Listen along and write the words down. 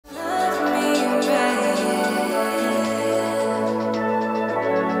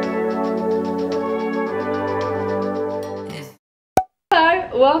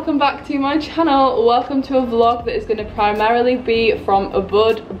welcome back to my channel. Welcome to a vlog that is going to primarily be from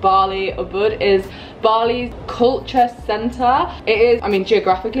UBUD, Bali. UBUD is Bali's culture centre. It is, I mean,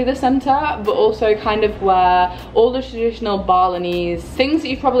 geographically the centre, but also kind of where all the traditional Balinese things that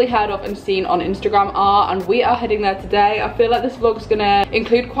you've probably heard of and seen on Instagram are, and we are heading there today. I feel like this vlog is going to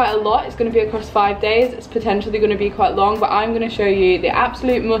include quite a lot. It's going to be across 5 days. It's potentially going to be quite long, but I'm going to show you the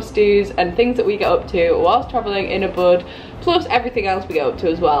absolute must-dos and things that we get up to whilst travelling in UBUD, plus everything else we get up to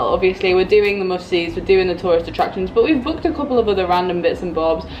as well. Obviously we're doing the must-sees, we're doing the tourist attractions, but we've booked a couple of other random bits and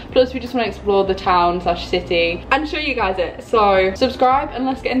bobs, plus we just want to explore the town slash city and show you guys it. So subscribe and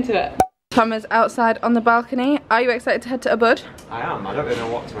let's get into it. Tom is outside on the balcony. Are you excited to head to UBUD? I am. I don't really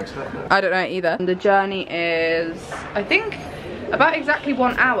know what to expect now. I don't know either. The journey is, I think, about exactly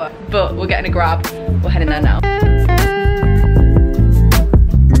 1 hour, but we're getting a grab. We're heading there now.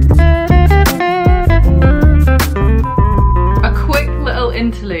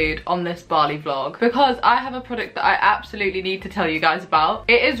 Interlude on this Bali vlog, because I have a product that I absolutely need to tell you guys about.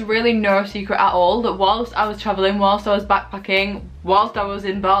 It is really no secret at all that whilst I was traveling, whilst I was backpacking, whilst I was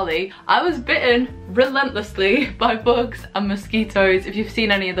in Bali, I was bitten relentlessly by bugs and mosquitoes. If you've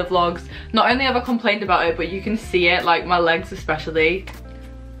seen any of the vlogs, not only have I complained about it, but you can see it, like my legs especially.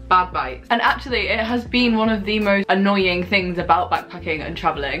 Bad bites. And actually it has been one of the most annoying things about backpacking and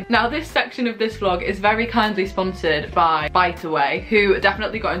travelling. Now this section of this vlog is very kindly sponsored by Bite Away, who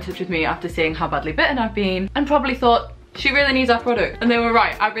definitely got in touch with me after seeing how badly bitten I've been and probably thought, she really needs our product. And they were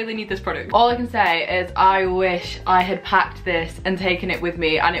right, I really need this product. All I can say is I wish I had packed this and taken it with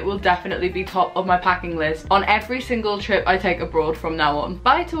me, and it will definitely be top of my packing list on every single trip I take abroad from now on.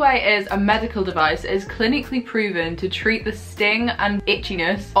 Bite Away is a medical device that is clinically proven to treat the sting and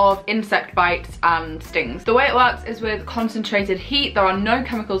itchiness of insect bites and stings. The way it works is with concentrated heat. There are no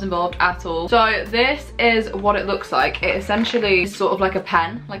chemicals involved at all. So this is what it looks like. It essentially is sort of like a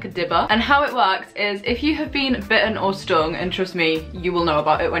pen, like a dibber. And how it works is if you have been bitten or stung, and trust me, you will know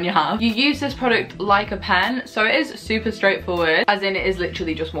about it when you have, you use this product like a pen. So it is super straightforward, as in it is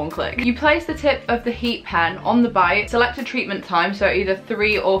literally just one click. You place the tip of the heat pen on the bite, select a treatment time, so either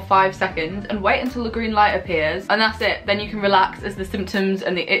 3 or 5 seconds, and wait until the green light appears, and that's it. Then you can relax as the symptoms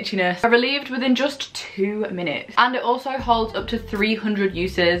and the itchiness are relieved within just 2 minutes. And it also holds up to 300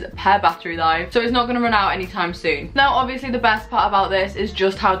 uses per battery life, so it's not going to run out anytime soon. Now obviously the best part about this is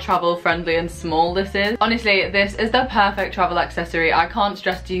just how travel friendly and small this is. Honestly, this is the perfect travel accessory. I can't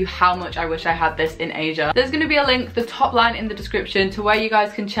stress to you how much I wish I had this in Asia. There's going to be a link, the top line in the description, to where you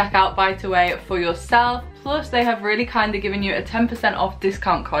guys can check out Bite Away for yourself. Plus they have really kind of given you a 10% off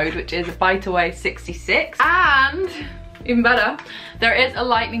discount code, which is BiteAway66. And even better, there is a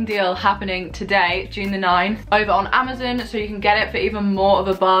lightning deal happening today, June the 9th, over on Amazon, so you can get it for even more of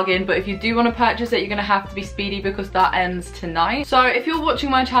a bargain. But if you do want to purchase it, you're going to have to be speedy because that ends tonight. So if you're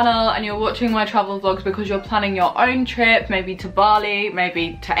watching my channel and you're watching my travel vlogs because you're planning your own trip, maybe to Bali,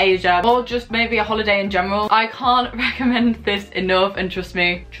 maybe to Asia, or just maybe a holiday in general, I can't recommend this enough. And trust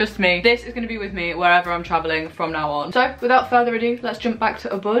me, this is going to be with me wherever I'm traveling from now on. So without further ado, let's jump back to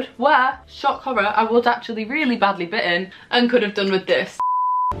UBUD, where, shock horror, I was actually really badly bitten and could have done with this.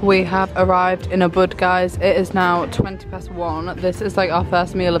 We have arrived in UBUD, guys. It is now 1:20. This is like our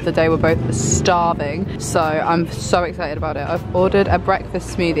first meal of the day. We're both starving, so I'm so excited about it. I've ordered a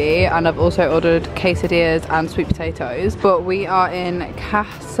breakfast smoothie and I've also ordered quesadillas and sweet potatoes. But we are in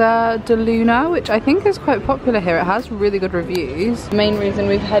Casa de Luna, which I think is quite popular here. It has really good reviews. The main reason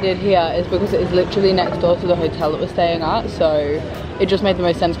we've headed here is because it is literally next door to the hotel that we're staying at, so it just made the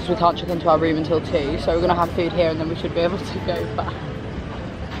most sense because we can't check into our room until 2. So we're gonna have food here and then we should be able to go back.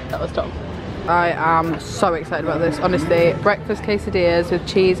 That was Tom. I am so excited about this, honestly. Breakfast quesadillas with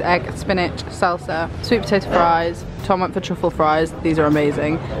cheese, egg, spinach, salsa, sweet potato fries. Tom went for truffle fries, these are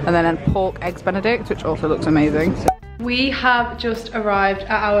amazing. And then a pork eggs benedict, which also looks amazing. We have just arrived at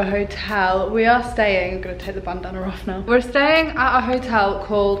our hotel. We are staying, I'm gonna take the bandana off now. We're staying at a hotel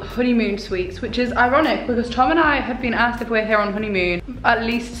called Honeymoon Suites, which is ironic because Tom and I have been asked if we're here on honeymoon at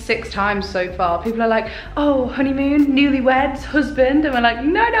least 6 times so far. People are like, oh, honeymoon, newlyweds, husband, and we're like,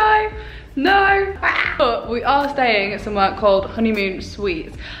 no, no. No! But we are staying at somewhere called Honeymoon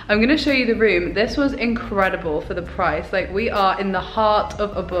Suites. I'm gonna show you the room. This was incredible for the price. Like, we are in the heart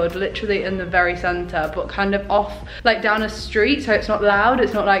of UBUD, literally in the very center, but kind of off, like down a street, so it's not loud.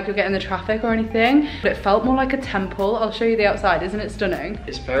 It's not like you're getting the traffic or anything. But it felt more like a temple. I'll show you the outside. Isn't it stunning?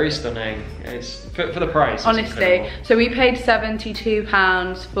 It's very stunning. It's for the price. Honestly, so we paid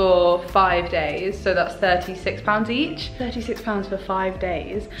 £72 for 5 days, so that's £36 each. £36 for 5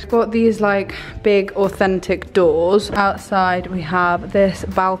 days. Got these like big or authentic doors. Outside we have this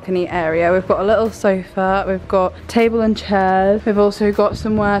balcony area. We've got a little sofa, we've got table and chairs, we've also got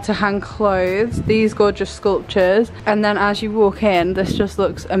somewhere to hang clothes, these gorgeous sculptures, and then as you walk in, this just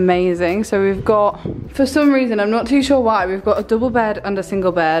looks amazing. So we've got, for some reason, I'm not too sure why, we've got a double bed and a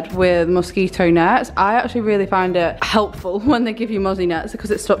single bed with mosquito nets. I actually really find it helpful when they give you mozzie nets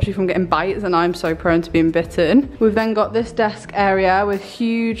because it stops you from getting bites, and I'm so prone to being bitten. We've then got this desk area with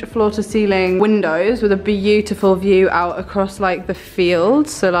huge floor to ceiling windows with a beautiful view out across like the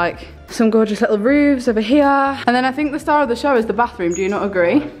fields. So like some gorgeous little roofs over here. And then I think the star of the show is the bathroom. Do you not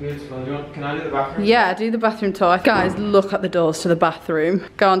agree? Beautiful. Can I do the bathroom? Yeah, do the bathroom tour. Guys, look at the doors to the bathroom.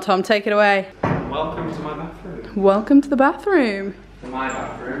 Go on, Tom, take it away. Welcome to my bathroom. Welcome to the bathroom. To my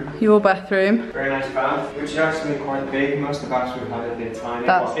bathroom. Your bathroom. Very nice bath, which is actually quite big. Most of the baths we've had have been tiny.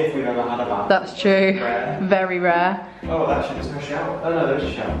 Well, if we've ever had a bath. That's true. Rare. Very rare. Oh, actually, there's no shower. Oh no, there's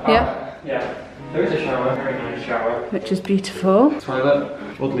a shower. Yeah. Yeah. There is a shower, very nice shower. Which is beautiful. Toilet,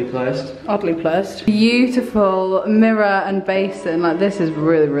 oddly placed. Oddly placed. Beautiful mirror and basin. Like, this is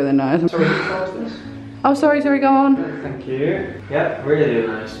really, really nice. Sorry, what's this? Oh, sorry, go on. Thank you. Yeah, really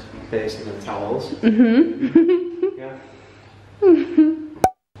nice basin and towels. Yeah.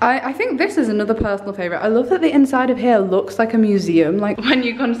 I think this is another personal favourite. I love that the inside of here looks like a museum. Like, when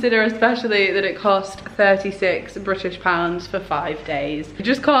you consider especially that it cost 36 British pounds for 5 days. You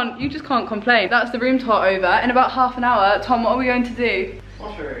just can't complain. That's the room tour over. In about half an hour, Tom, what are we going to do?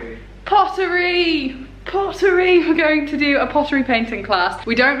 Pottery. Pottery! Pottery! We're going to do a pottery painting class.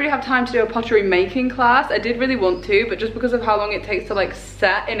 We don't really have time to do a pottery making class. I did really want to, but just because of how long it takes to like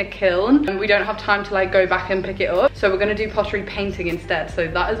set in a kiln, we don't have time to like go back and pick it up. So we're gonna do pottery painting instead. So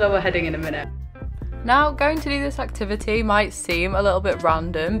that is where we're heading in a minute. Now, going to do this activity might seem a little bit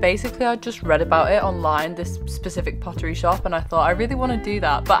random. Basically, I just read about it online, this specific pottery shop, and I thought I really want to do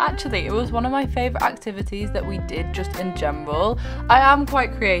that. But actually, it was one of my favourite activities that we did just in general. I am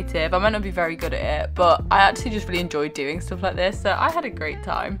quite creative. I might not be very good at it, but I actually just really enjoyed doing stuff like this, so I had a great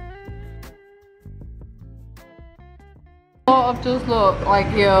time. Sort of does look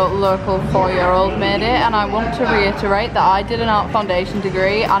like your local 4-year-old made it, and I want to reiterate that I did an art foundation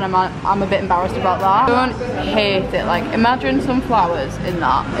degree and I'm a bit embarrassed about that. I don't hate it. Like, imagine some flowers in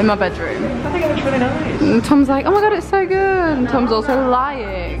my bedroom. I think it looks really nice. And Tom's like, oh my god, it's so good, and Tom's also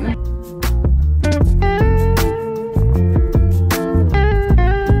lying.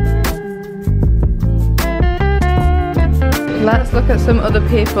 Let's look at some other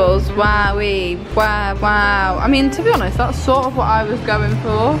people's wow. I mean, to be honest, that's sort of what I was going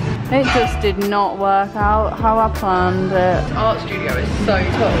for. It just did not work out how I planned it. Art studio is so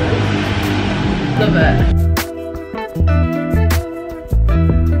cool. Love it.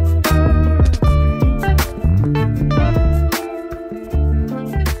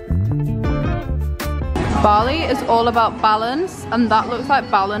 Bali is all about balance, and that looks like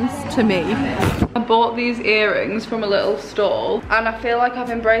balance to me. I bought these earrings from a little stall, and I feel like I've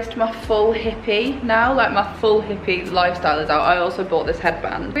embraced my full hippie now, like my full hippie lifestyle is out. I also bought this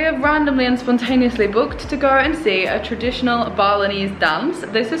headband. We have randomly and spontaneously booked to go and see a traditional Balinese dance.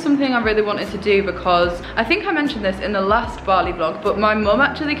 This is something I really wanted to do because I think I mentioned this in the last Bali vlog, but my mum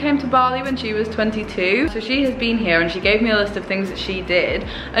actually came to Bali when she was 22. So she has been here and she gave me a list of things that she did,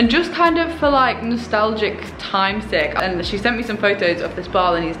 and just kind of for like nostalgic time's sake, and she sent me some photos of this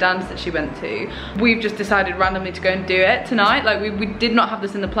Balinese dance that she went to. We've just decided randomly to go and do it tonight. Like, we did not have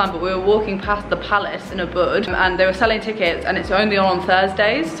this in the plan, but we were walking past the palace in UBUD and they were selling tickets, and it's only on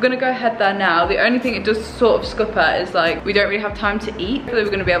Thursdays. We're gonna go ahead there now. The only thing it does sort of scupper is like we don't really have time to eat, so we're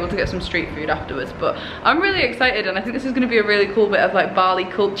gonna be able to get some street food afterwards. But I'm really excited, and I think this is gonna be a really cool bit of like Bali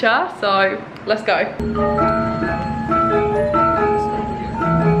culture, so let's go.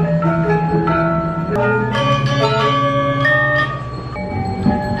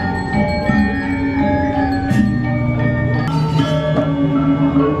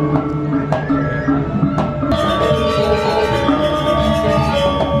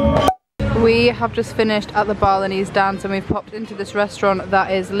 We have just finished at the Balinese dance and we've popped into this restaurant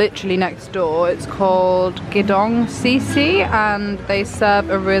that is literally next door. It's called xoxo, and they serve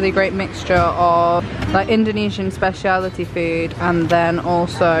a really great mixture of like Indonesian speciality food and then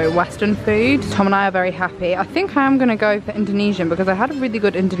also Western food. Tom and I are very happy. I think I am going to go for Indonesian because I had a really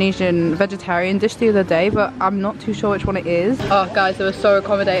good Indonesian vegetarian dish the other day, but I'm not too sure which one it is. Oh guys, they were so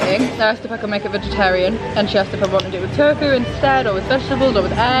accommodating. I asked if I could make it vegetarian and she asked if I wanted it with tofu instead or with vegetables or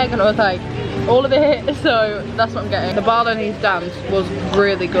with egg, and I was like, all of it, so that's what I'm getting. The Balinese dance was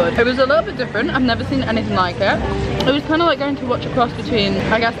really good. It was a little bit different. I've never seen anything like it. It was kind of like going to watch a cross between,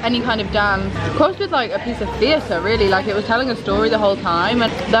 I guess, any kind of dance crossed with like a piece of theatre, really. Like, it was telling a story the whole time,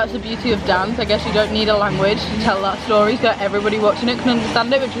 and that's the beauty of dance. I guess you don't need a language to tell that story, so everybody watching it can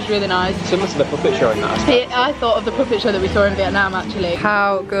understand it, which was really nice. Similar to the puppet show in that aspect. I thought of the puppet show that we saw in Vietnam, actually.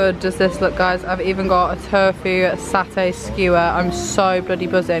 How good does this look, guys? I've even got a tofu satay skewer. I'm so bloody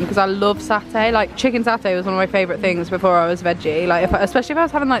buzzing because I love satay. Like, chicken satay was one of my favourite things before I was veggie. Like, especially if I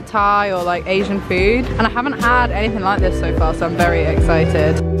was having like Thai or like Asian food, and I haven't had anything like this so far, so I'm very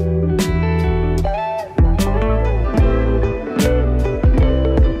excited. Do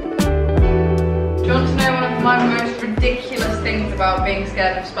you want to know one of my most ridiculous things about being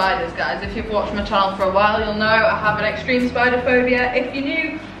scared of spiders, guys? If you've watched my channel for a while, you'll know I have an extreme spider phobia. If you're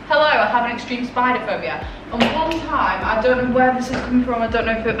new, hello, I have an extreme spider phobia. And one time, I don't know where this is coming from, I don't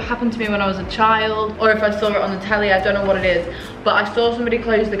know if it happened to me when I was a child or if I saw it on the telly, I don't know what it is, but I saw somebody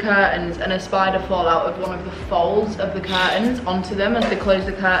close the curtains and a spider fall out of one of the folds of the curtains onto them as they close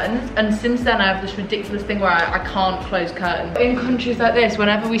the curtains, and since then I have this ridiculous thing where I can't close curtains. In countries like this,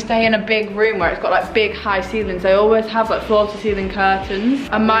 whenever we stay in a big room where it's got like big high ceilings, they always have like floor to ceiling curtains,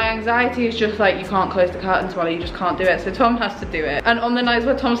 and my anxiety is just like, you can't close the curtains, while you just can't do it, so Tom has to do it. And on the nights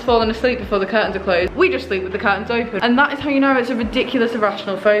where Tom's fallen asleep before the curtains are closed, we just sleep with the curtains open, and that is how you know it's a ridiculous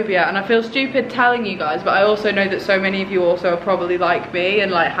irrational phobia. And I feel stupid telling you guys, but I also know that so many of you also are probably like me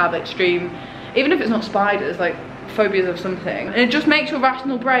and like have extreme, even if it's not spiders, like phobias of something, and it just makes your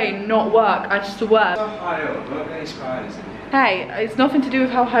rational brain not work, I swear. So high up, look at any spiders in here. Hey, it's nothing to do with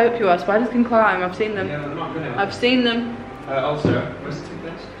how high up you are. Spiders can climb, I've seen them. Yeah, they're not gonna. I've seen them. Also, where's the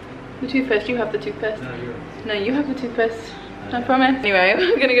toothpaste? The toothpaste, you have the toothpaste. No, you. No, you have the toothpaste. I promise. Anyway,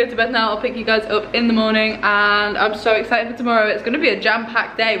 we're gonna go to bed now. I'll pick you guys up in the morning, and I'm so excited for tomorrow. It's gonna be a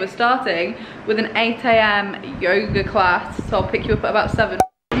jam-packed day. We're starting with an 8 AM yoga class, so I'll pick you up at about 7.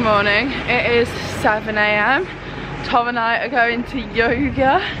 Good morning. It is 7 AM. Tom and I are going to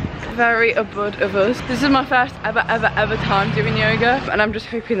yoga. Very UBUD of us. This is my first ever time doing yoga, and I'm just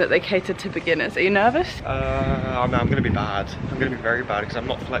hoping that they cater to beginners. Are you nervous? I'm gonna be bad. I'm gonna be very bad because I'm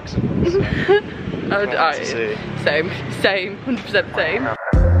not flexible. So. Same, 100% same.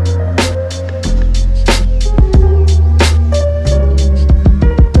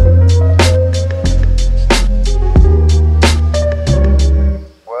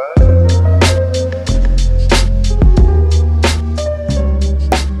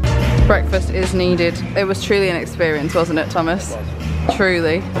 Breakfast is needed. It was truly an experience, wasn't it, Thomas?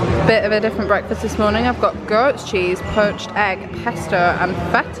 Truly. Bit of a different breakfast this morning. I've got goat's cheese, poached egg, pesto and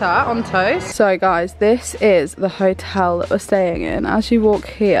feta on toast. So guys, this is the hotel that we're staying in. As you walk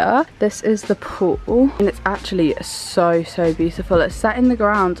here, this is the pool, and it's actually so beautiful. It's set in the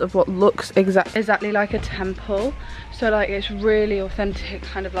grounds of what looks exactly like a temple. So like, it's really authentic,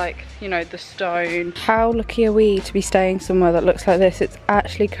 kind of like, you know, the stone. How lucky are we to be staying somewhere that looks like this? It's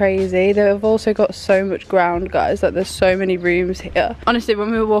actually crazy. They've also got so much ground, guys. Like, there's so many rooms here. Honestly, when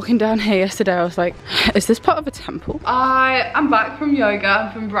we were walking down here yesterday, I was like, is this part of a temple? I am back from yoga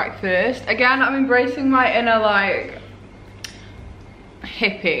and from breakfast. Again, I'm embracing my inner like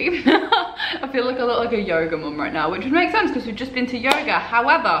hippie. I feel like I look like a yoga mum right now, which would make sense because we've just been to yoga.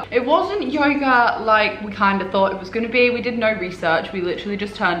 However, it wasn't yoga like we kind of thought it was going to be. We did no research. We literally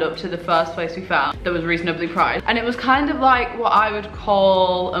just turned up to the first place we found that was reasonably priced, and it was kind of like what I would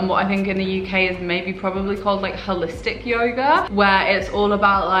call, and what I think in the UK is maybe probably called like holistic yoga, where it's all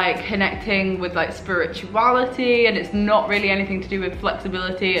about like connecting with like spirituality, and it's not really anything to do with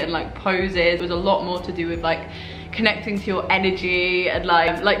flexibility and like poses. It was a lot more to do with like connecting to your energy and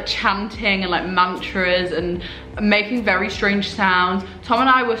like chanting and like mantras and making very strange sounds. Tom and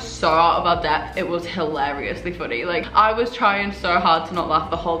I were so out of our depth. It was hilariously funny. Like, I was trying so hard to not laugh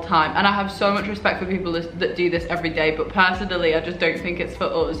the whole time, and I have so much respect for people that do this every day, but personally I just don't think it's for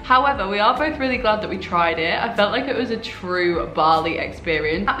us. However, we are both really glad that we tried it. I felt like it was a true Bali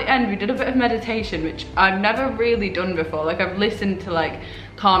experience. At the end, we did a bit of meditation, which I've never really done before. Like, I've listened to like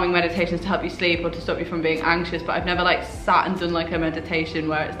calming meditations to help you sleep or to stop you from being anxious, but I've never like sat and done like a meditation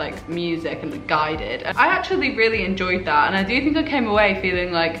where it's like music and like guided. I actually really enjoyed that, and I do think I came away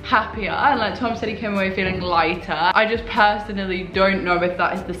feeling like happier, and like Tom said, he came away feeling lighter. I just personally don't know if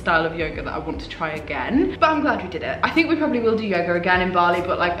that is the style of yoga that I want to try again, but I'm glad we did it. I think we probably will do yoga again in Bali,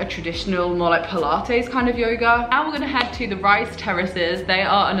 but like a traditional, more like Pilates kind of yoga. Now we're gonna head to the rice terraces. They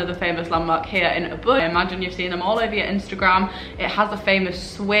are another famous landmark here in UBUD. I imagine you've seen them all over your Instagram. It has a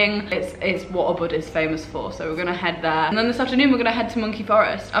famous swing. It's what UBUD is famous for, so we're gonna head there. And then this afternoon we're gonna head to Monkey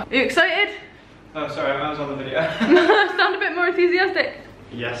Forest. Are you excited? Oh, sorry, I was on the video. Sound a bit more enthusiastic.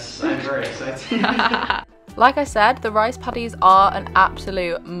 Yes, I'm very excited. Like I said, the rice paddies are an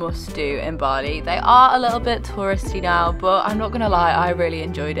absolute must-do in Bali. They are a little bit touristy now, but I'm not gonna lie, I really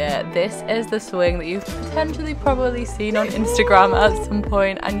enjoyed it. This is the swing that you've potentially probably seen on Instagram at some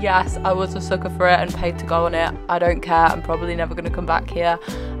point, and yes, I was a sucker for it and paid to go on it. I don't care, I'm probably never gonna come back here.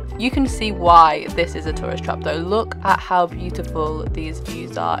 You can see why this is a tourist trap though. Look at how beautiful these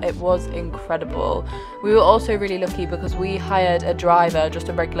views are. It was incredible. We were also really lucky because we hired a driver, just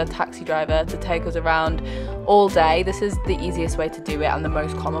a regular taxi driver, to take us around all day. This is the easiest way to do it and the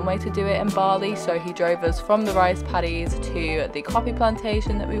most common way to do it in Bali. So he drove us from the rice paddies to the coffee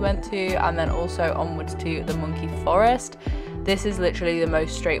plantation that we went to, and then also onwards to the monkey forest. This is literally the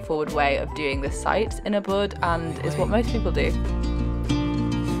most straightforward way of doing the sights in UBUD, and it's what most people do.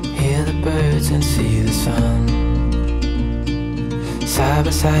 Hear the birds and see the sun. Side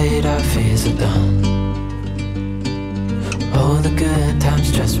by side our fears are done. All the good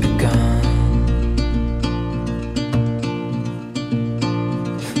times just begun.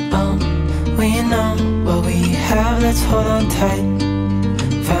 We know what we have, let's hold on tight.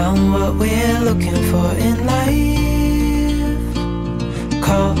 Found what we're looking for in life.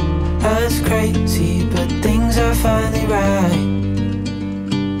 Call us crazy, but things are finally right.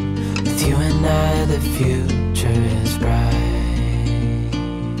 You and I, the future is bright.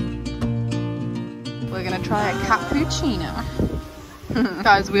 We're gonna try a cappuccino.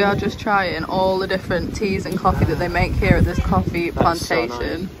 Guys, we are just trying all the different teas and coffee that they make here at this coffee plantation.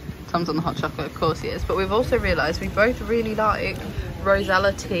 So nice. Tom's on the hot chocolate, of course he is. But we've also realised we both really like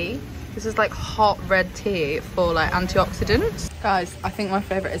Rosella tea. This is like hot red tea for like antioxidants. Guys, I think my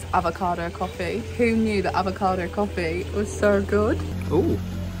favourite is avocado coffee. Who knew that avocado coffee was so good? Ooh.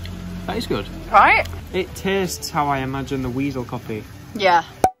 That is good. Right? It tastes how I imagine the weasel coffee. Yeah.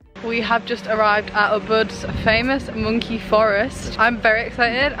 We have just arrived at UBUD's famous monkey forest. I'm very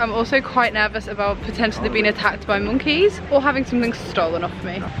excited. I'm also quite nervous about potentially being attacked by monkeys or having something stolen off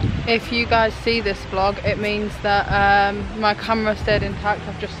me. If you guys see this vlog, it means that my camera stayed intact.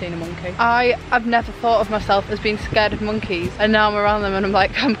 I've just seen a monkey. I've never thought of myself as being scared of monkeys, and now I'm around them and I'm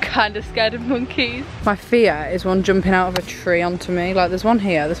like, I'm kind of scared of monkeys. My fear is one jumping out of a tree onto me. Like, there's one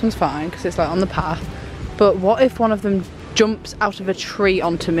here. This one's fine because it's like on the path. But what if one of them jumps out of a tree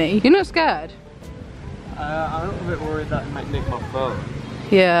onto me? You're not scared? I'm a little bit worried that it might nick my phone.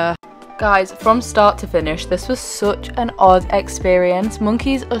 Yeah. Guys, from start to finish, this was such an odd experience.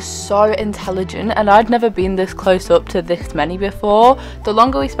 Monkeys are so intelligent, and I'd never been this close up to this many before. The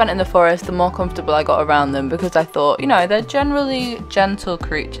longer we spent in the forest, the more comfortable I got around them, because I thought, you know, they're generally gentle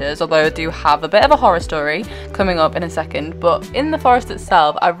creatures, although I do have a bit of a horror story coming up in a second. But in the forest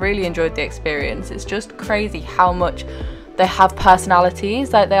itself, I really enjoyed the experience. It's just crazy how much they have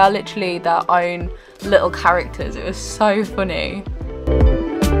personalities. Like, they are literally their own little characters. It was so funny.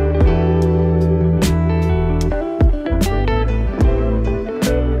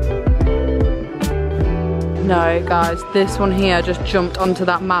 No, guys, this one here just jumped onto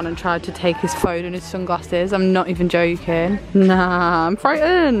that man and tried to take his phone and his sunglasses. I'm not even joking. Nah, I'm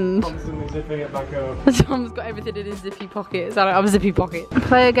frightened. Constantly zipping it back up. Tom's got everything in his zippy pockets. I don't have a zippy pocket.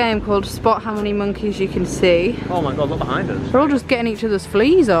 Play a game called Spot How Many Monkeys You Can See. Oh my god, look behind us. We're all just getting each other's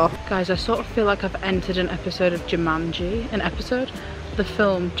fleas off. Guys, I sort of feel like I've entered an episode of Jumanji. An episode? The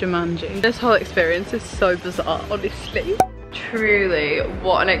film Jumanji. This whole experience is so bizarre, honestly. Truly,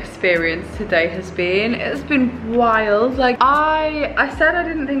 what an experience today has been. It's been wild. Like, I said I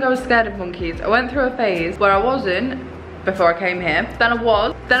didn't think I was scared of monkeys. I went through a phase where I wasn't before I came here, then I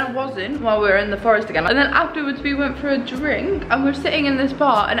wasn't while we were in the forest again, and then afterwards we went for a drink and we're sitting in this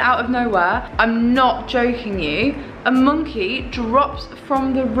bar, and out of nowhere, I'm not joking you, a monkey drops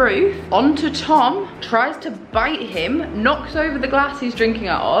from the roof onto Tom, tries to bite him, knocks over the glass he's drinking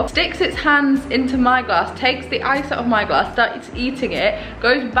out of, sticks its hands into my glass, takes the ice out of my glass, starts eating it,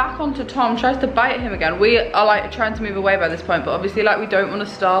 goes back onto Tom, tries to bite him again. We are like trying to move away by this point, but obviously like we don't want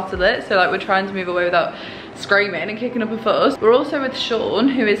to startle it, so like we're trying to move away without screaming and kicking up a fuss. We're also with Sean,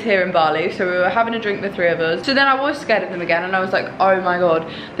 who is here in Bali, so we were having a drink, the three of us. So then I was scared of them again, and I was like, oh my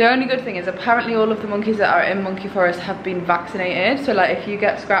god. The only good thing is apparently all of the monkeys that are in Monkey Forest have been vaccinated, so like if you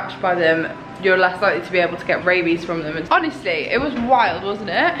get scratched by them, you're less likely to be able to get rabies from them. And honestly, it was wild, wasn't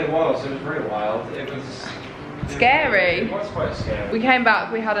it? It was very wild. It was scary. It was quite scary. We came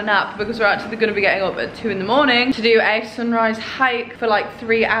back, we had a nap because we're actually going to be getting up at 2 in the morning to do a sunrise hike for like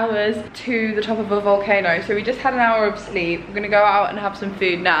 3 hours to the top of a volcano. So we just had an hour of sleep. We're going to go out and have some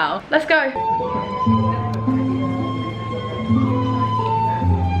food now. Let's go.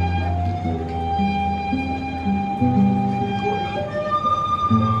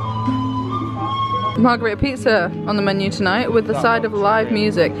 margarita pizza on the menu tonight with the side of live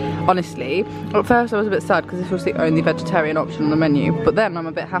music. Honestly, at first I was a bit sad because this was the only vegetarian option on the menu, but then I'm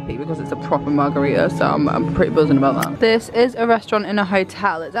a bit happy because it's a proper margarita, so I'm pretty buzzing about that. This is a restaurant in a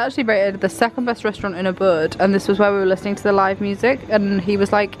hotel. It's actually rated the second best restaurant in UBUD, and this was where we were listening to the live music, and he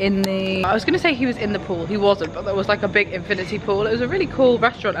was like in the, I was gonna say he was in the pool, he wasn't, but there was like a big infinity pool. It was a really cool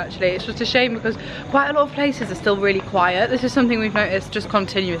restaurant actually. It's just a shame because quite a lot of places are still really quiet. This is something we've noticed just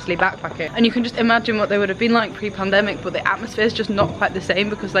continuously backpacking, and you can just imagine what they would have been like pre-pandemic, but the atmosphere is just not quite the same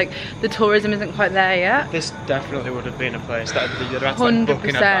because like the tourism isn't quite there yet. This definitely would have been a place that you'd have to like book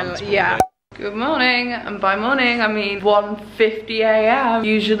in advance. 100%, yeah. Good morning, and by morning I mean 1:50 AM.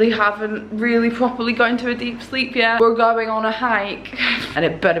 Usually haven't really properly gone to a deep sleep yet. We're going on a hike and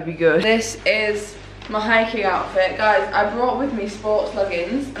it better be good. This is my hiking outfit. Guys, I brought with me sports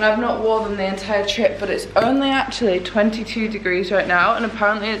leggings and I've not worn them the entire trip, but it's only actually 22 degrees right now, and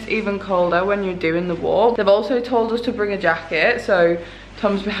apparently it's even colder when you're doing the walk. They've also told us to bring a jacket, so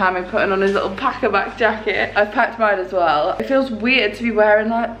Tom's behind me putting on his little packer-back jacket. I've packed mine as well. It feels weird to be wearing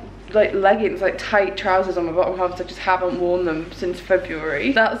like leggings, like tight trousers on my bottom half, so I just haven't worn them since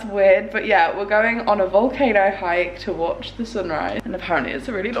February. That's weird, but yeah, we're going on a volcano hike to watch the sunrise, and apparently it's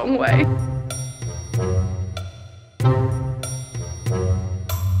a really long way.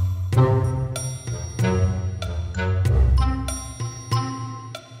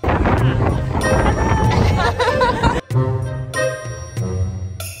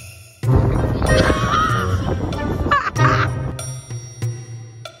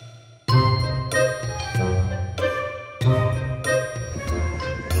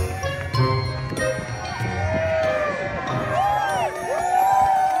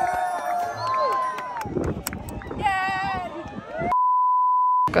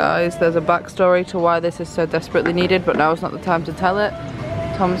 Guys, there's a backstory to why this is so desperately needed, but now is not the time to tell it.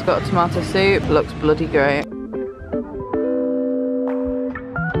 Tom's got a tomato soup, looks bloody great.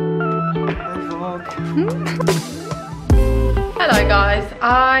 Hello guys,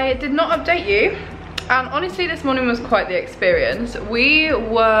 I did not update you, and honestly this morning was quite the experience. We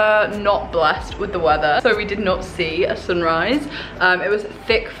were not blessed with the weather, so we did not see a sunrise. It was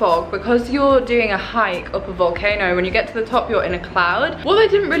thick fog. Because you're doing a hike up a volcano, when you get to the top you're in a cloud. What they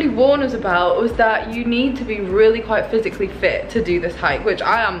didn't really warn us about was that you need to be really quite physically fit to do this hike, which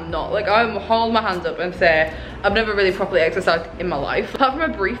I am not. Like, I'm hold my hands up and say I've never really properly exercised in my life, apart from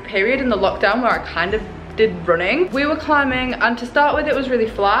a brief period in the lockdown where I kind of did running. We were climbing, and to start with it was really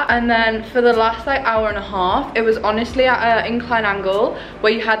flat, and then for the last like hour and a half it was honestly at an incline angle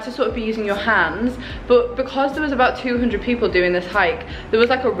where you had to sort of be using your hands, but because there was about 200 people doing this hike, there was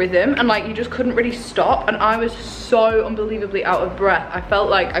like a rhythm, and like you just couldn't really stop, and I was so unbelievably out of breath. I felt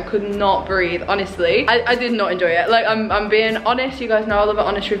like I could not breathe. Honestly, I did not enjoy it. Like, I'm being honest. You guys know I love an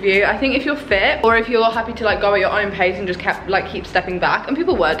honest review. I think if you're fit, or if you're happy to like go at your own pace and just keep stepping back, and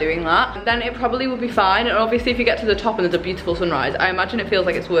people were doing that, then it probably would be fine. And obviously if you get to the top and there's a beautiful sunrise, I imagine it feels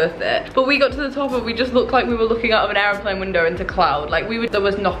like it's worth it. But we got to the top and we just looked like we were looking out of an airplane window into cloud. Like, there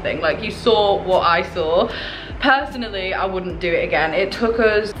was nothing. Like, you saw what I saw. Personally, I wouldn't do it again. It took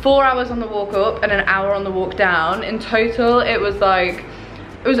us 4 hours on the walk up and an hour on the walk down. In total, it was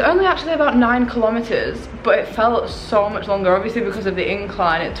only actually about 9 kilometers, but it felt so much longer, obviously because of the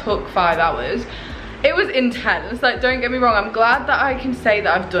incline. It took 5 hours. It was intense. Like, don't get me wrong, I'm glad that I can say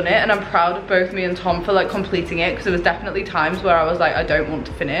that I've done it, and I'm proud of both me and Tom for like completing it, because there was definitely times where I was like, I don't want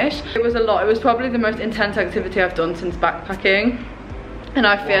to finish. It was a lot. It was probably the most intense activity I've done since backpacking, and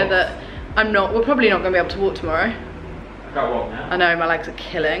I fear that we're probably not going to be able to walk tomorrow. I know, my legs are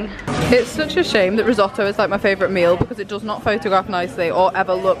killing. It's such a shame that risotto is like my favourite meal, because it does not photograph nicely or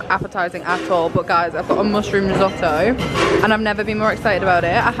ever look appetizing at all. But guys, I've got a mushroom risotto and I've never been more excited about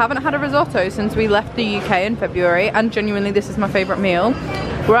it. I haven't had a risotto since we left the UK in February, and genuinely this is my favourite meal.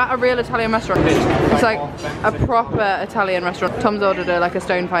 We're at a real Italian restaurant. It's like a proper Italian restaurant. Tom's ordered like a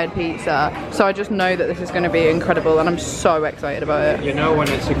stone-fired pizza, so I just know that this is going to be incredible, and I'm so excited about it. You know when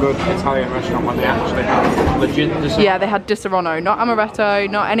it's a good Italian restaurant when they actually have legit Di Yeah, they had Di Serrano, not amaretto,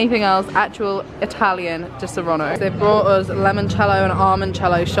 not anything else, actual Italian Di Serrano. They brought us limoncello and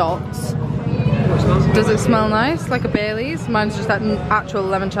almoncello shots. Does it smell nice? Like a Bailey's? Mine's just that actual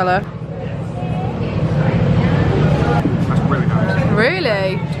limoncello. That's really nice.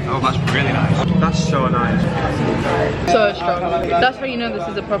 Really? Oh, that's really nice. That's so nice. So strong. That's how you know this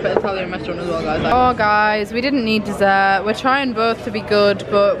is a proper Italian restaurant as well, guys. Oh guys, we didn't need dessert. We're trying both to be good,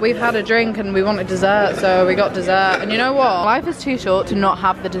 but we've had a drink and we wanted dessert, so we got dessert. And you know what? Life is too short to not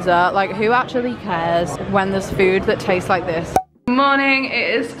have the dessert. Like, who actually cares when there's food that tastes like this? Good morning, it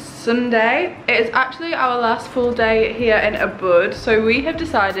is Sunday. It is actually our last full day here in UBUD, so we have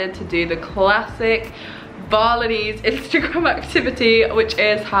decided to do the classic Balinese Instagram activity, which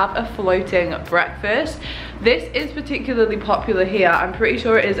is have a floating breakfast. This is particularly popular here. I'm pretty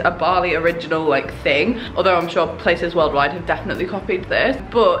sure it is a Bali original like thing, although I'm sure places worldwide have definitely copied this.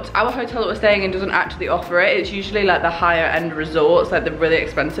 But our hotel that we're staying in doesn't actually offer it. It's usually like the higher end resorts, like the really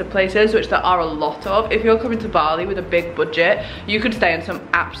expensive places, which there are a lot of. If you're coming to Bali with a big budget, you could stay in some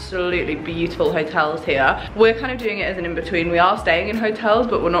absolutely beautiful hotels here. We're kind of doing it as an in-between. We are staying in hotels,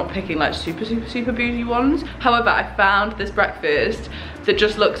 but we're not picking like super bougie ones. However, I found this breakfast that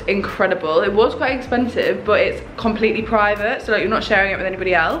just looks incredible. It was quite expensive, but it's completely private, so like you're not sharing it with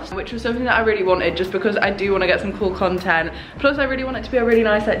anybody else, which was something that I really wanted, just because I do want to get some cool content. Plus I really want it to be a really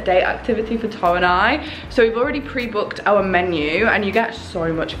nice like date activity for Tom and I. So we've already pre-booked our menu, and you get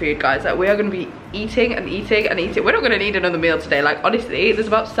so much food, guys. Like we are going to be eating and eating and eating. We're not going to need another meal today. Like honestly, there's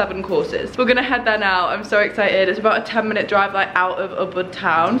about 7 courses. We're going to head there now. I'm so excited. It's about a 10-minute drive like out of UBUD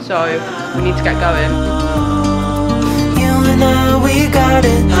town, so we need to get going. We got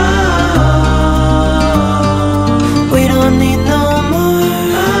it. We don't need no more.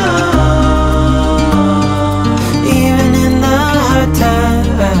 Even in the hard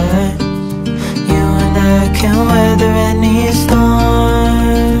times, you and I can weather any storm.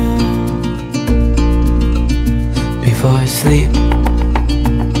 Before I sleep,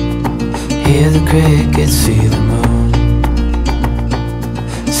 hear the crickets, see the moon,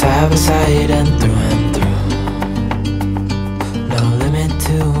 side by side and through and through.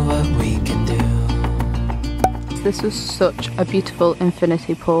 What we can do. This is such a beautiful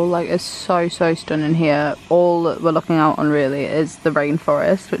infinity pool. Like it's so stunning here. All that we're looking out on really is the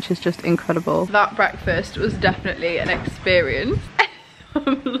rainforest, which is just incredible. That breakfast was definitely an experience.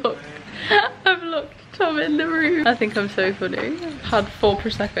 I've locked Tom in the room. I think I'm so funny. I've had 4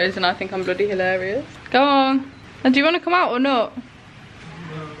 Prosecco's and I think I'm bloody hilarious. Go on. And do you want to come out or not?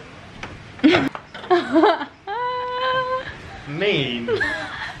 Mean.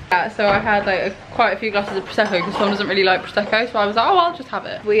 Yeah, so I had like quite a few glasses of Prosecco because Tom doesn't really like Prosecco, so I was like, oh, I'll just have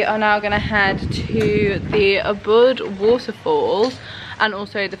it. We are now going to head to the UBUD waterfalls and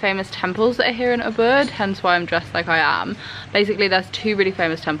also the famous temples that are here in UBUD, hence why I'm dressed like I am. Basically there's 2 really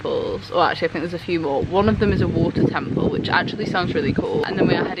famous temples, or actually I think there's a few more. One of them is a water temple, which actually sounds really cool. And then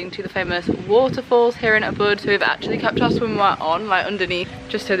we are heading to the famous waterfalls here in UBUD, so we've actually kept our swimwear on, like underneath,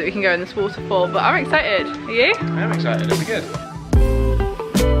 just so that we can go in this waterfall. But I'm excited, are you? I'm excited, it'll be good.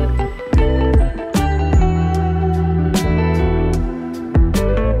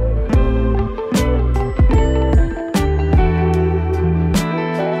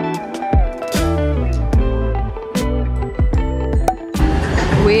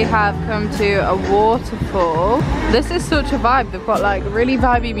 We have come to a waterfall. This is such a vibe. They've got like really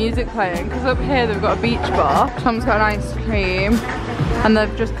vibey music playing, because up here they've got a beach bar. Tom's got an ice cream, and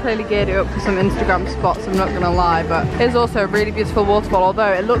they've just clearly geared it up for some Instagram spots, I'm not gonna lie. But it's also a really beautiful waterfall,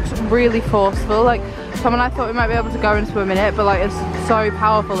 although it looks really forceful. Like Tom and I thought we might be able to go and swim in it, but like it's so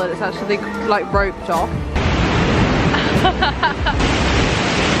powerful that it's actually like roped off.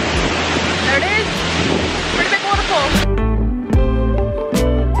 There it is, really big waterfall.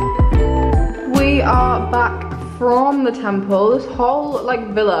 We are back from the temple. This whole like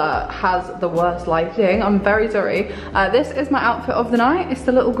villa has the worst lighting. I'm very sorry. This is my outfit of the night. It's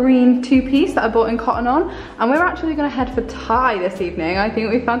the little green 2-piece that I bought in Cotton On, and we're actually going to head for Thai this evening. I think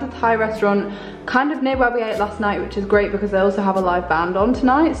we found a Thai restaurant kind of near where we ate last night, which is great because they also have a live band on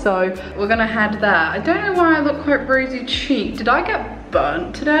tonight, so we're gonna head there. I don't know why I look quite rosy cheeked. Did I get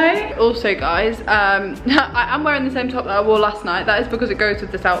burnt today? Also guys, I am wearing the same top that I wore last night. That is because it goes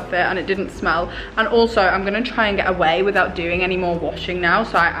with this outfit and it didn't smell. And also I'm gonna try and get away without doing any more washing now,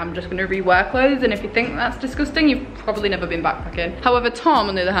 so I am just gonna rewear clothes, and if you think that's disgusting, you've probably never been backpacking. However, Tom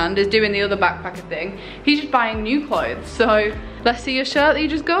on the other hand is doing the other backpacker thing. He's just buying new clothes, so let's see your shirt that you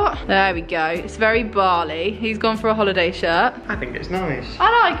just got. There we go. It's very Bali. He's gone for a holiday shirt. I think it's nice.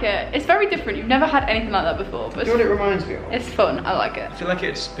 I like it. It's very different. You've never had anything like that before. But Do you know what it reminds me of? It's fun. I like it. I feel like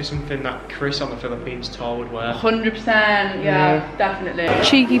it'd be something that Chris on the Philippines tour would wear. 100%. Yeah, definitely.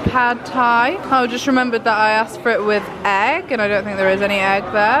 Cheeky pad thai. I just remembered that I asked for it with egg, and I don't think there is any egg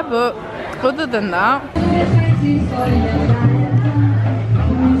there. But other than that.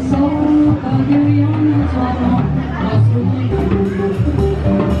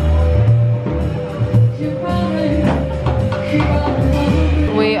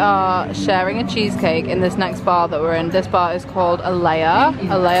 We are sharing a cheesecake in this next bar that we're in. This bar is called Alea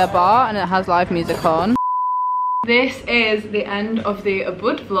Bar, and it has live music on. this is the end of the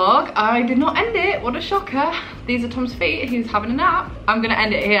UBUD vlog. I did not end it, what a shocker. These are Tom's feet, he's having a nap. I'm gonna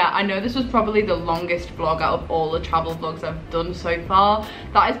end it here. I know this was probably the longest vlog out of all the travel vlogs I've done so far.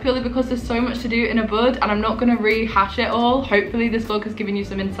 That is purely because there's so much to do in UBUD and I'm not gonna rehash it all. Hopefully this vlog has given you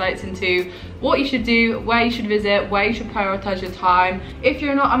some insights into what you should do, where you should visit, where you should prioritize your time. If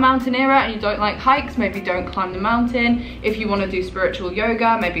you're not a mountaineer and you don't like hikes, maybe don't climb the mountain. If you want to do spiritual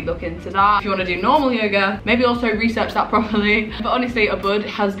yoga, maybe look into that. If you want to do normal yoga, maybe also research that properly. But honestly, UBUD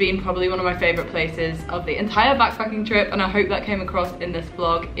has been probably one of my favorite places of the entire backpacking trip, and I hope that came across in this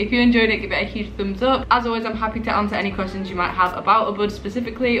vlog. If you enjoyed it, give it a huge thumbs up. As always, I'm happy to answer any questions you might have about UBUD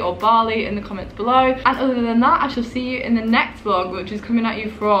specifically or Bali in the comments below. And other than that, I shall see you in the next vlog, which is coming at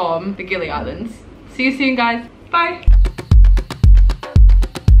you from the Gili Islands. See you soon, guys. Bye.